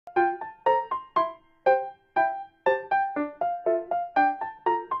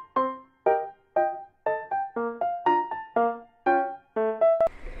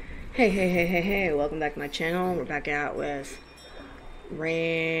Hey, welcome back to my channel. We're back out with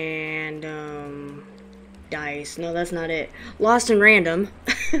random dice. No, that's not it. Lost and random.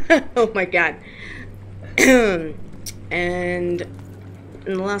 Oh my god. And in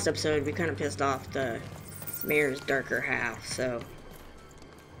the last episode, we kind of pissed off the mayor's darker half, so...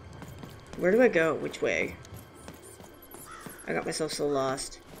 Where do I go? Which way? I got myself so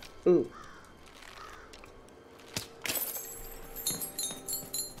lost. Ooh.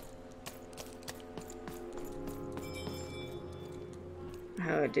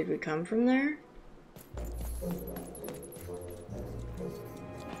 Oh, did we come from there?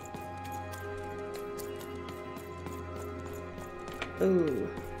 Ooh,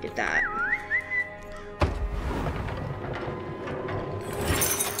 get that.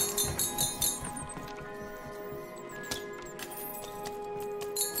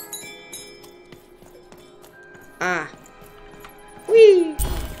 Ah. Whee!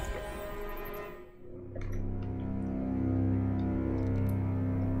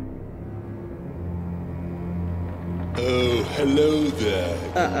 Oh, hello there,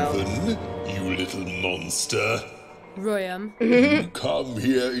 Uh-oh. Kitten, you little monster. Royam. You come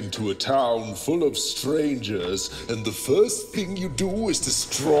here into a town full of strangers, and the first thing you do is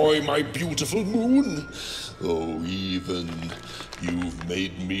destroy my beautiful moon. Oh, you've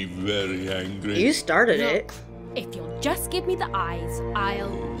made me very angry. You started it. If you'll just give me the eyes,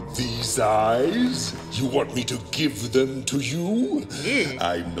 I'll... These eyes? You want me to give them to you? Yeah.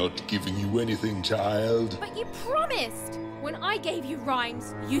 I'm not giving you anything, child. But you promised! When I gave you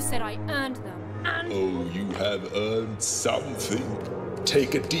rhymes, you said I earned them. And... Oh, you have earned something.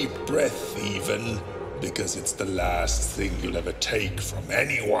 Take a deep breath, even, because it's the last thing you'll ever take from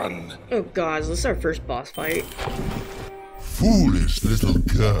anyone. Oh god, this is our first boss fight. Foolish little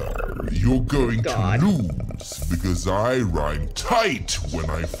girl, you're going God. to lose because I rhyme tight when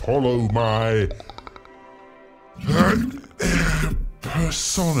I follow my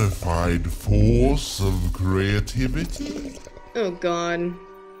personified force of creativity. Oh god.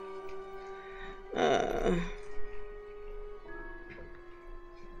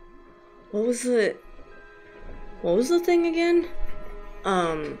 What was the thing again?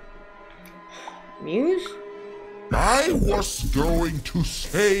 Muse? I was going to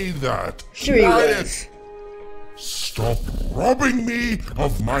say that. Sure you Quiet. was. Stop robbing me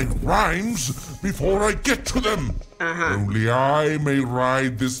of my rhymes before I get to them. Uh-huh. Only I may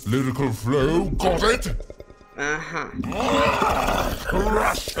ride this lyrical flow. Got it? Uh-huh.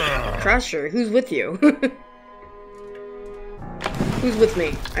 Crusher. Crusher, who's with you? Who's with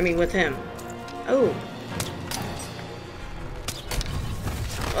me? I mean, with him. Oh.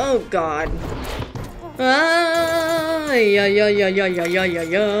 Oh, God. Ah, yeah.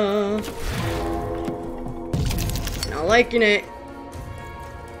 Not liking it.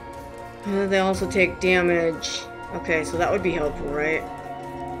 They also take damage. Okay, so that would be helpful, right?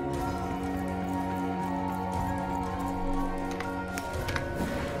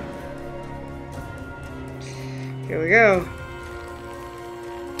 Here we go.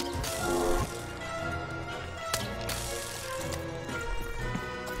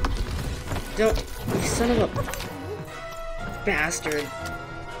 Don't, you son of a bastard.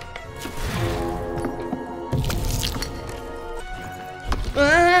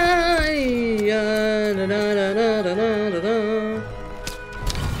 Ah, yeah, da, da, da, da, da, da, da.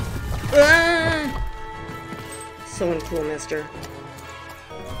 Ah! So uncool, mister.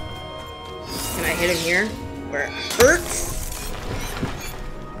 Can I hit him here? Where it hurts?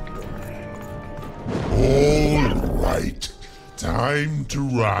 All right, time to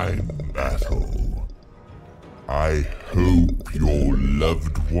rhyme battle. I hope your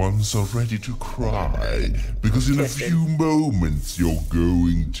loved ones are ready to cry, because in a few moments you're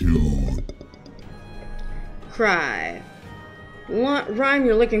going to... Cry. Rhyme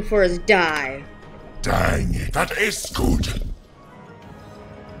you're looking for is die. Dang it, that is good.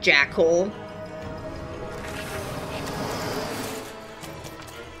 Jackhole.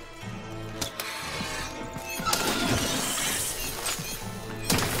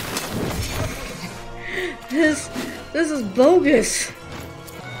 This is bogus.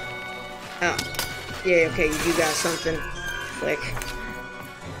 Oh. Yeah, okay, you do got something. Click.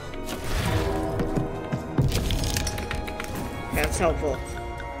 That's helpful.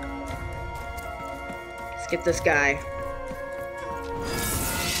 Let's get this guy.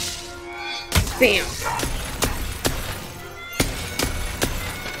 Bam!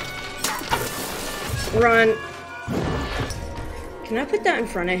 Run! Can I put that in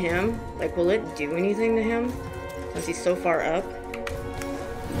front of him? Like, will it do anything to him? Since he's so far up? I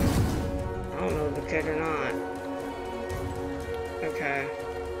don't know if it could or not. Okay.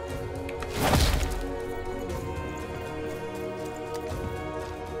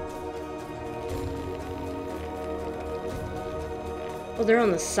 Oh, they're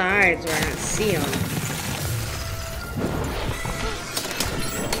on the sides where I don't see them.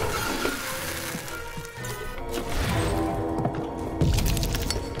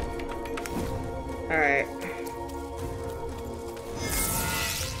 Alright.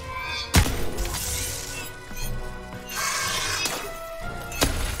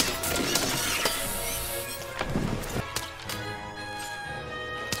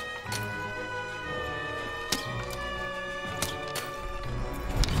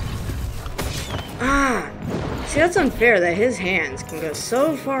 Ah! See, that's unfair that his hands can go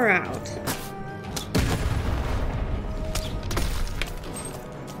so far out.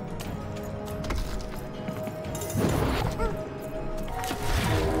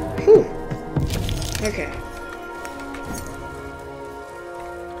 Whew. Okay.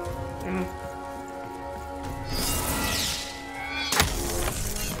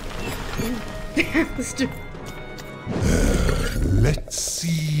 Let's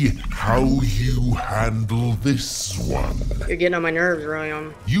see how you handle this one. You're getting on my nerves,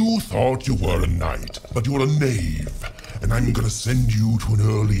 Royam. You thought you were a knight, but you're a knave. And I'm gonna send you to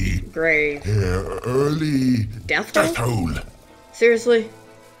an Grave. early Death hole. Seriously?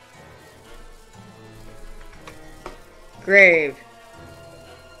 Grave.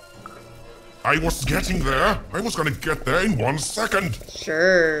 I was getting there. I was gonna get there in 1 second.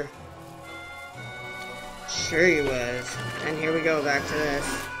 Sure. Sure you was. And here we go, back to this.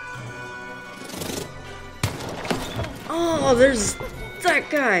 Oh, there's that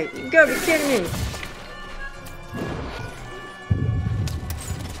guy. You gotta be kidding me.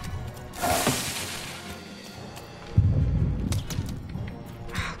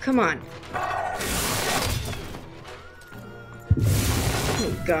 Oh, come on.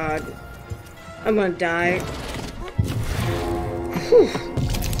 Oh, God. I'm gonna die. Whew.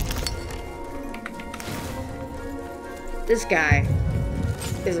 This guy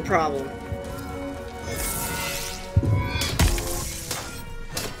is a problem.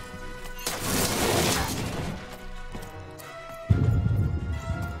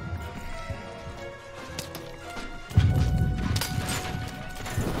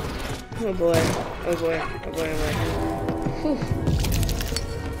 Oh boy, oh boy, oh boy, oh boy. Whew.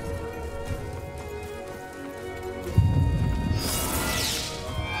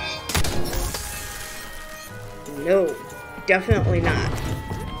 No, definitely not.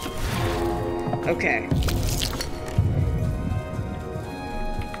 Okay.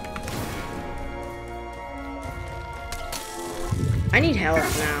 I need help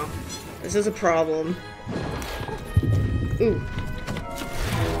now. This is a problem. Ooh.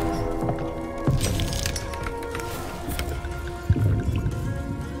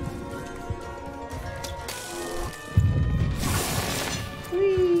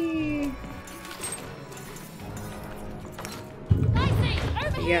 Whee.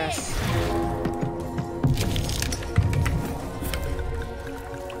 Yes.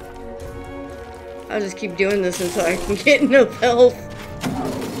 I'll just keep doing this until I can get enough health.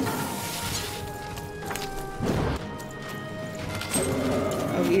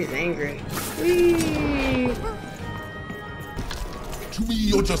 Oh, he's angry. Whee! To me,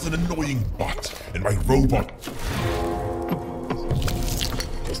 you're just an annoying bot, and my robot.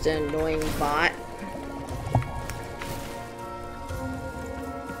 Just an annoying bot.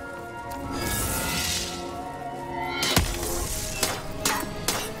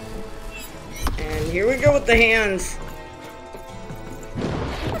 Here we go with the hands.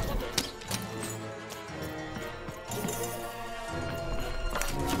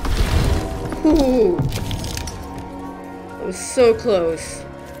 Ooh. That was so close.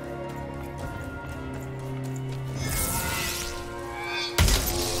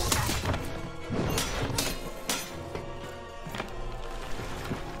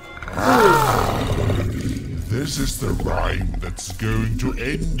 This is the rhyme that's going to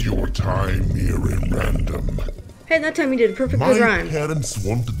end your time here in Random. Hey, that time you did a perfect good rhyme. My parents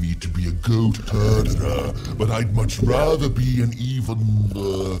wanted me to be a goat herder, but I'd much rather be an even,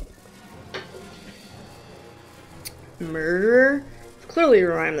 Murderer? Clearly a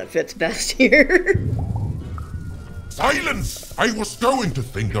rhyme that fits best here. Silence! I was going to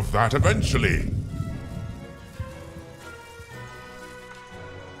think of that eventually.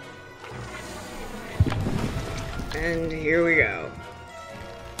 And here we go.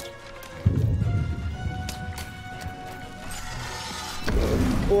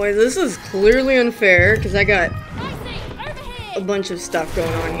 Oh boy, this is clearly unfair because I got a bunch of stuff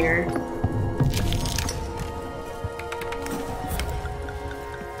going on here.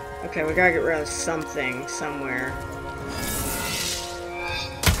 Okay, we gotta get rid of something somewhere.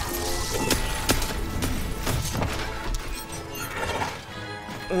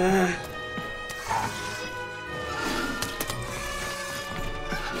 Ugh.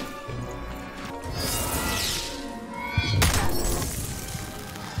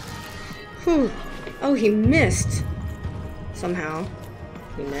 Whew. Oh, he missed. Somehow.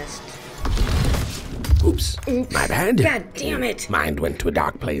 He missed. Oops. My bad. God damn it. Mind went to a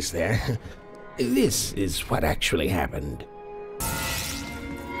dark place there. This is what actually happened.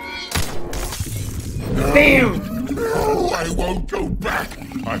 Bam! No, I won't go back.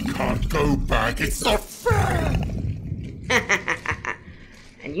 I can't go back. It's not fair.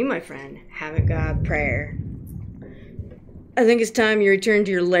 And you, my friend, haven't got a prayer. I think it's time you return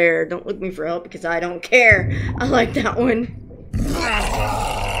to your lair. Don't look me for help because I don't care. I like that one.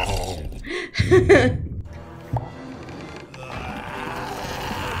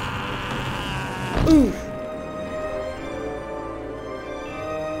 Ooh.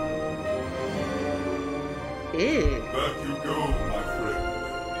 Ew. Back you go, my friend.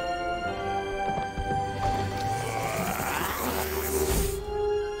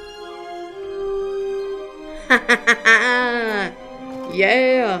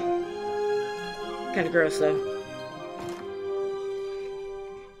 Yeah. Kind of gross though.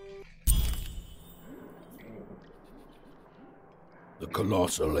 The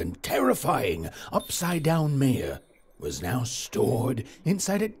colossal and terrifying upside-down mayor was now stored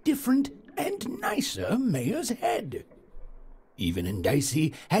inside a different and nicer mayor's head. Even and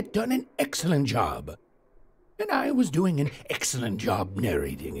Dicey had done an excellent job, and I was doing an excellent job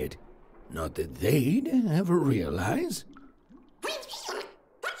narrating it. Not that they'd ever realize.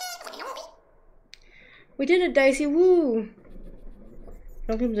 We did it, Dicey. Woo!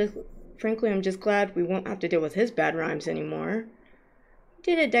 Frankly, I'm just glad we won't have to deal with his bad rhymes anymore.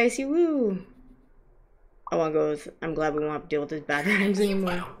 Did it, Dicey. Woo! Oh, one goes, I'm glad we won't have to deal with his bad rhymes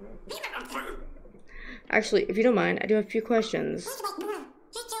anymore. Actually, if you don't mind, I do have a few questions.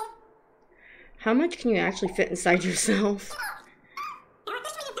 How much can you actually fit inside yourself?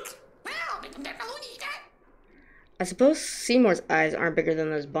 I suppose Seymour's eyes aren't bigger than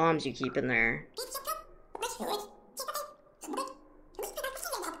those bombs you keep in there.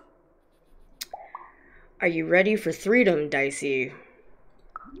 Are you ready for freedom, Dicey?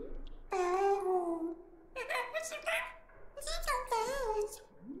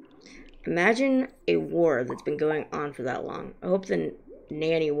 Imagine a war that's been going on for that long. I hope the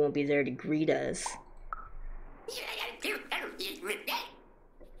nanny won't be there to greet us.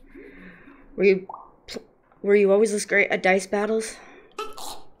 Were you always this great at dice battles?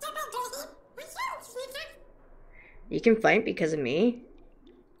 You can fight because of me?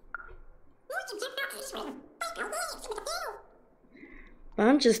 But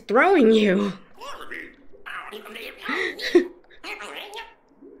I'm just throwing you.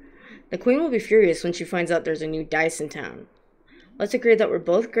 The queen will be furious when she finds out there's a new dice in town. Let's agree that we're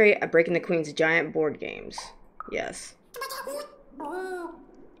both great at breaking the queen's giant board games. Yes.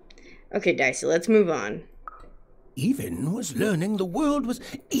 Okay, Dicey, let's move on. Even was learning the world was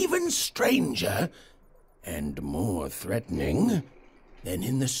even stranger and more threatening than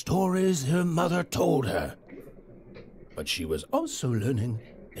in the stories her mother told her. But she was also learning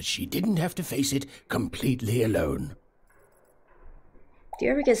that she didn't have to face it completely alone. Do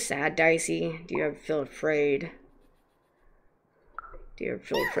you ever get sad, Dicey? Do you ever feel afraid? Do you ever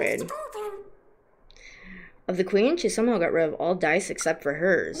feel afraid? Of the queen, she somehow got rid of all dice except for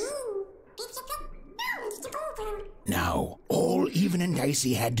hers. Now, all Even and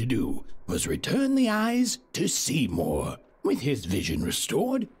Dicey had to do was return the eyes to Seymore. With his vision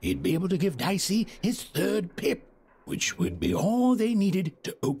restored, he'd be able to give Dicey his third pip, which would be all they needed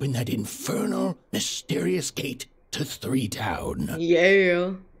to open that infernal, mysterious gate to Three Town.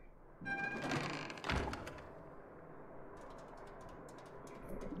 Yeah.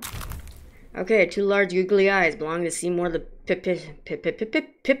 Okay, two large googly eyes belong to Seymore the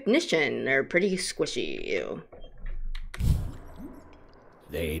Pipnician. They're pretty squishy. Ew.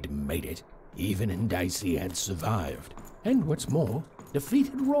 They'd made it. Even and Dicey had survived. And what's more,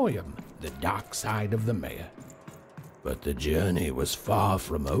 defeated Royam, the dark side of the mayor. But the journey was far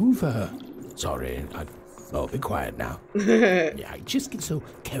from over. Sorry, I'll be quiet now. Yeah, I just get so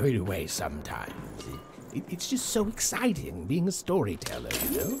carried away sometimes. It's just so exciting being a storyteller,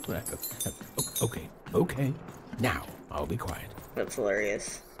 you know? Okay. Now, I'll be quiet. That's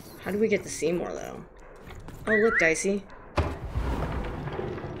hilarious. How do we get to Seymore, though? Oh, look, Dicey.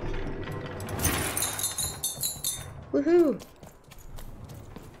 Woohoo!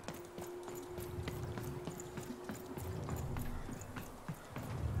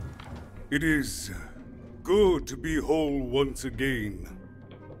 It is good to be whole once again.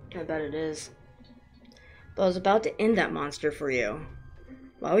 I bet it is. But I was about to end that monster for you.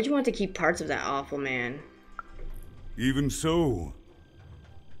 Why would you want to keep parts of that awful man? Even so,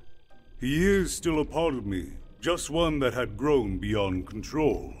 he is still a part of me, just one that had grown beyond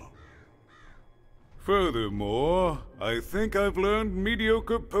control. Furthermore, I think I've learned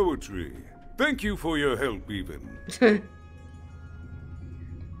mediocre poetry. Thank you for your help, even.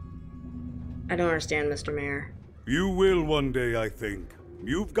 I don't understand, Mr. Mayor. You will one day, I think.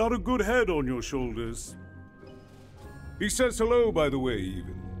 You've got a good head on your shoulders. He says hello, by the way,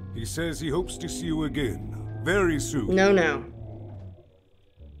 even. He says he hopes to see you again, very soon. No.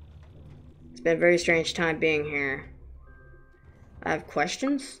 It's been a very strange time being here. I have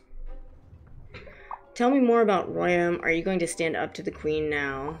questions? Tell me more about Royam. Are you going to stand up to the Queen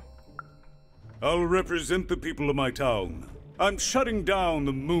now? I'll represent the people of my town. I'm shutting down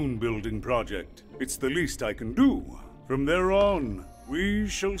the moon building project. It's the least I can do. From there on, we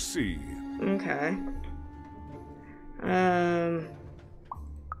shall see. Okay.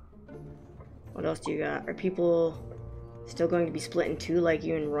 What else do you got? Are people still going to be split in two like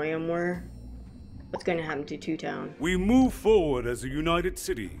you and Royam were? What's going to happen to Two Town? We move forward as a united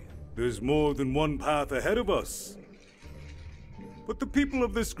city. There's more than one path ahead of us. But the people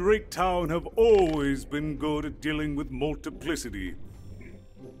of this great town have always been good at dealing with multiplicity.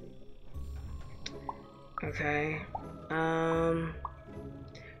 Okay.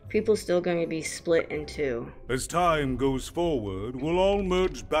 People still going to be split in two. As time goes forward, we'll all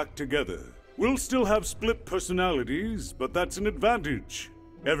merge back together. We'll still have split personalities, but that's an advantage.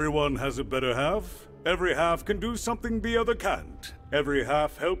 Everyone has a better half. Every half can do something the other can't. Every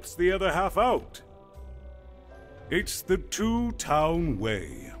half helps the other half out. It's the two-town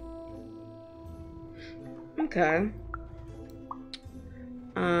way. Okay.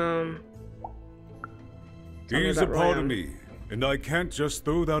 He's a part of me, and I can't just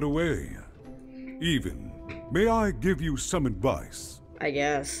throw that away. Even, may I give you some advice? I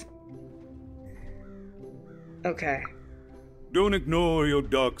guess. Okay. Don't ignore your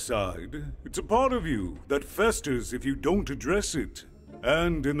dark side. It's a part of you that festers if you don't address it.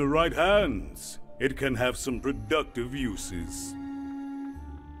 And in the right hands, it can have some productive uses.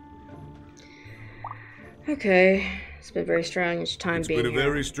 Okay. It's been very strange time being here. It's been a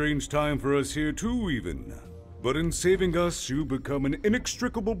very strange time for us here too, even. But in saving us, you become an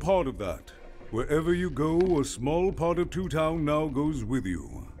inextricable part of that. Wherever you go, a small part of Two Town now goes with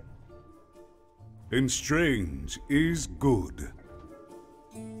you. And strange is good.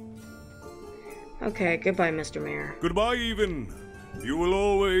 Okay, goodbye, Mr. Mayor. Goodbye, even. You will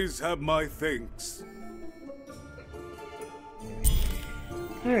always have my thanks.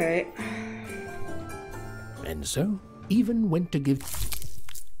 Alright. And so, even went to give...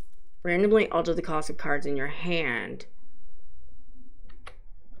 Randomly alter the cost of cards in your hand.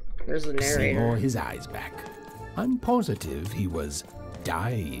 There's the narrator. Seymore his eyes back. I'm positive he was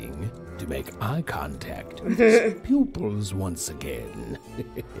dying to make eye contact with his pupils once again.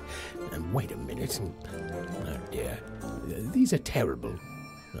 And wait a minute. Oh dear. These are terrible.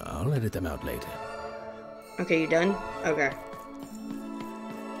 I'll edit them out later. Okay, you done? Okay.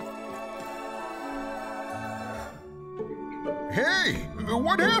 Hey,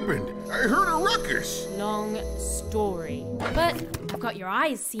 what happened? I heard a ruckus. Long story. But I've got your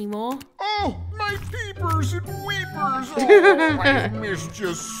eyes, Seymore. Oh, my peepers and weepers. Oh, I missed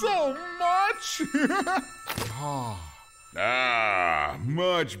you so much.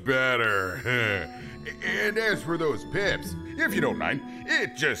 Much better. And as for those pips, if you don't mind,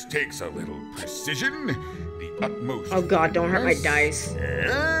 it just takes a little precision, the utmost. Oh god, don't hurt my dice.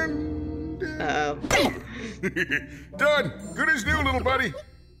 And... Uh-oh. Done. Good as new, little buddy.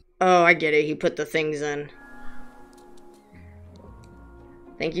 Oh, I get it. He put the things in.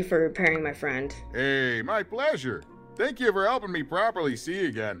 Thank you for repairing my friend. Hey, my pleasure. Thank you for helping me properly see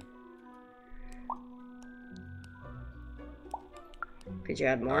again. Could you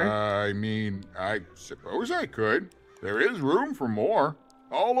add more? I mean, I suppose I could. There is room for more.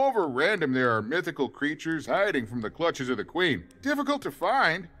 All over Random there are mythical creatures hiding from the clutches of the Queen. Difficult to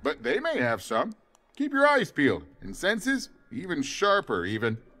find, but they may have some. Keep your eyes peeled, and senses even sharper,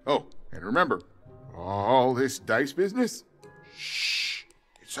 even. Oh, and remember, all this dice business? Shh,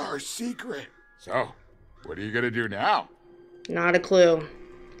 it's our secret. So, what are you gonna do now? Not a clue.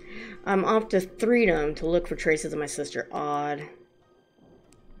 I'm off to Freedom to look for traces of my sister. Odd.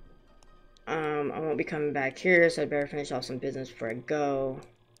 I won't be coming back here, so I'd better finish off some business before I go.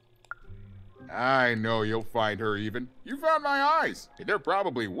 I know you'll find her, even. You found my eyes. They're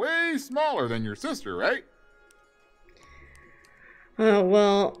probably way smaller than your sister, right?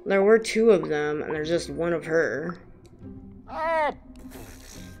 Well, there were two of them, and there's just one of her. Oh,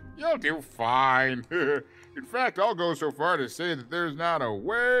 you'll do fine. In fact, I'll go so far to say that there's not a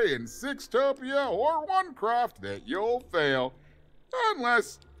way in Sixtopia or Onecroft that you'll fail.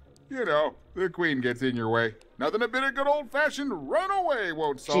 Unless, you know, the queen gets in your way. Nothing a bit of good old-fashioned runaway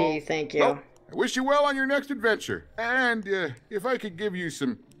won't solve. Gee, thank you. Well, I wish you well on your next adventure. And if I could give you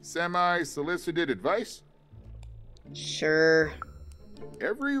some semi-solicited advice? Sure.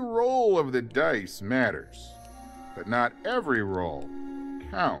 Every roll of the dice matters, but not every roll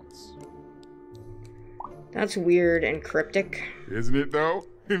counts. That's weird and cryptic. Isn't it, though?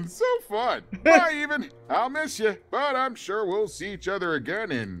 It's so fun. Bye, even. I'll miss you, but I'm sure we'll see each other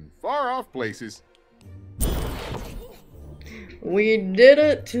again in far-off places. We did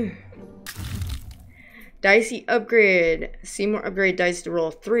it! Dicey upgrade. Seymore upgrade dice to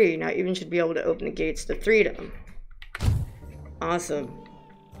roll 3. Now even should be able to open the gates to freedom. Awesome.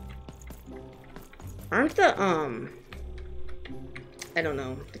 Aren't the, I don't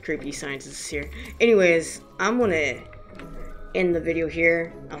know, the creepy scientists here. Anyways, I'm gonna end the video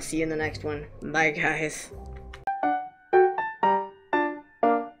here. I'll see you in the next one. Bye, guys.